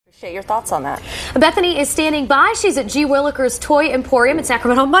Appreciate your thoughts on that. Bethany is standing by. She's at G. Willikers Toy Emporium in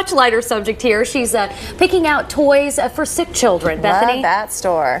Sacramento. Much lighter subject here. She's picking out toys for sick children. Bethany? Love that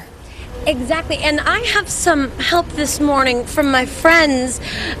store. Exactly, and I have some help this morning from my friends.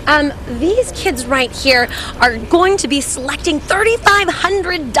 These kids right here are going to be selecting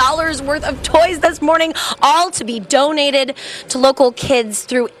 $3,500 worth of toys this morning, all to be donated to local kids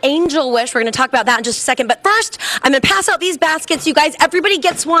through Angelwish. We're going to talk about that in just a second, but first, I'm going to pass out these baskets. You guys, everybody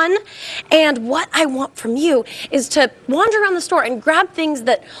gets one, and what I want from you is to wander around the store and grab things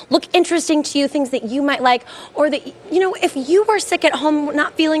that look interesting to you, things that you might like, or that, you know, if you are sick at home,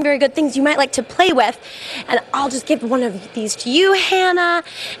 not feeling very good, things you might like to play with. And I'll just give one of these to you, Hannah,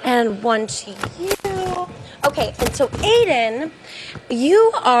 and one to you. Okay, and so Aiden,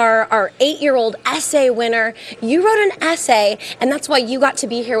 you are our 8-year-old essay winner. You wrote an essay, and that's why you got to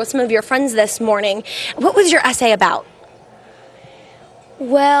be here with some of your friends this morning. What was your essay about?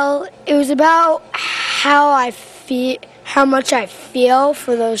 Well, it was about how much I feel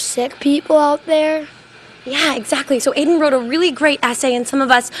for those sick people out there. Yeah, exactly. So Aiden wrote a really great essay, and some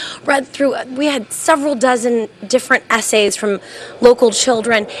of us read through. We had several dozen different essays from local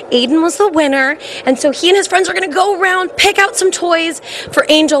children. Aiden was the winner, and so he and his friends are going to go around, pick out some toys for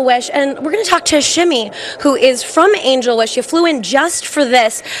Angelwish, and we're going to talk to Shimmy, who is from Angelwish. You flew in just for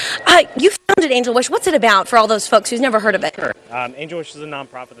this. You founded Angelwish. What's it about for all those folks who's never heard of it? Sure. Angelwish is a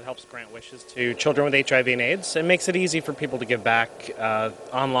nonprofit that helps grant wishes to children with HIV and AIDS. It makes it easy for people to give back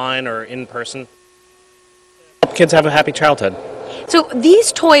online or in person. Kids have a happy childhood. So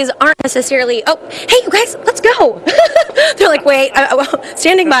these toys aren't necessarily, oh, hey, you guys, let's go. They're like, wait,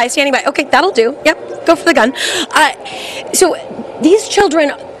 standing by. Okay, that'll do. Yep, go for the gun. So these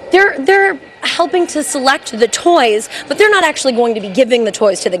children, they're helping to select the toys, but they're not actually going to be giving the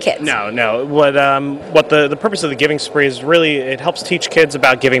toys to the kids. No. What the purpose of the giving spree is really, it helps teach kids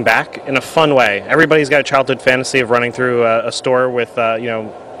about giving back in a fun way. Everybody's got a childhood fantasy of running through a store with,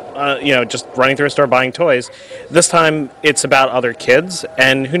 just running through a store buying toys. This time it's about other kids,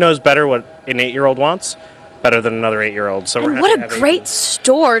 and who knows better what an 8-year-old wants better than another 8-year-old. So and what a great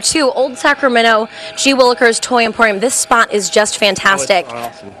store too. Old Sacramento, G. Willikers Toy Emporium. This spot is just fantastic. Oh,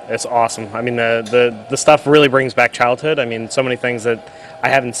 it's awesome. It's awesome. I mean, the stuff really brings back childhood. I mean, so many things that I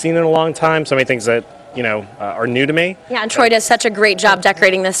haven't seen in a long time, so many things that are new to me. Yeah, and Troy does such a great job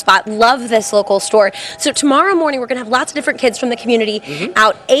decorating this spot. Love this local store. So tomorrow morning, we're going to have lots of different kids from the community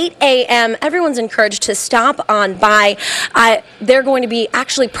out 8 a.m. Everyone's encouraged to stop on by. They're going to be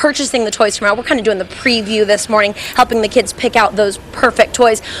actually purchasing the toys tomorrow. We're kind of doing the preview this morning, helping the kids pick out those perfect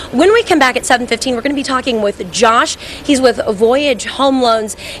toys. When we come back at 7:15, we're going to be talking with Josh. He's with Voyage Home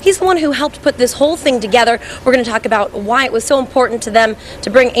Loans. He's the one who helped put this whole thing together. We're going to talk about why it was so important to them to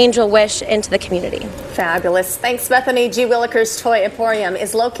bring Angelwish into the community. Fabulous. Thanks, Bethany. G. Willikers Toy Emporium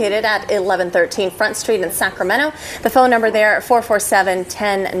is located at 1113 Front Street in Sacramento. The phone number there,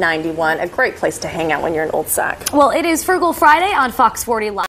 447-1091. A great place to hang out when you're in Old Sac. Well, it is Frugal Friday on Fox 40 Live.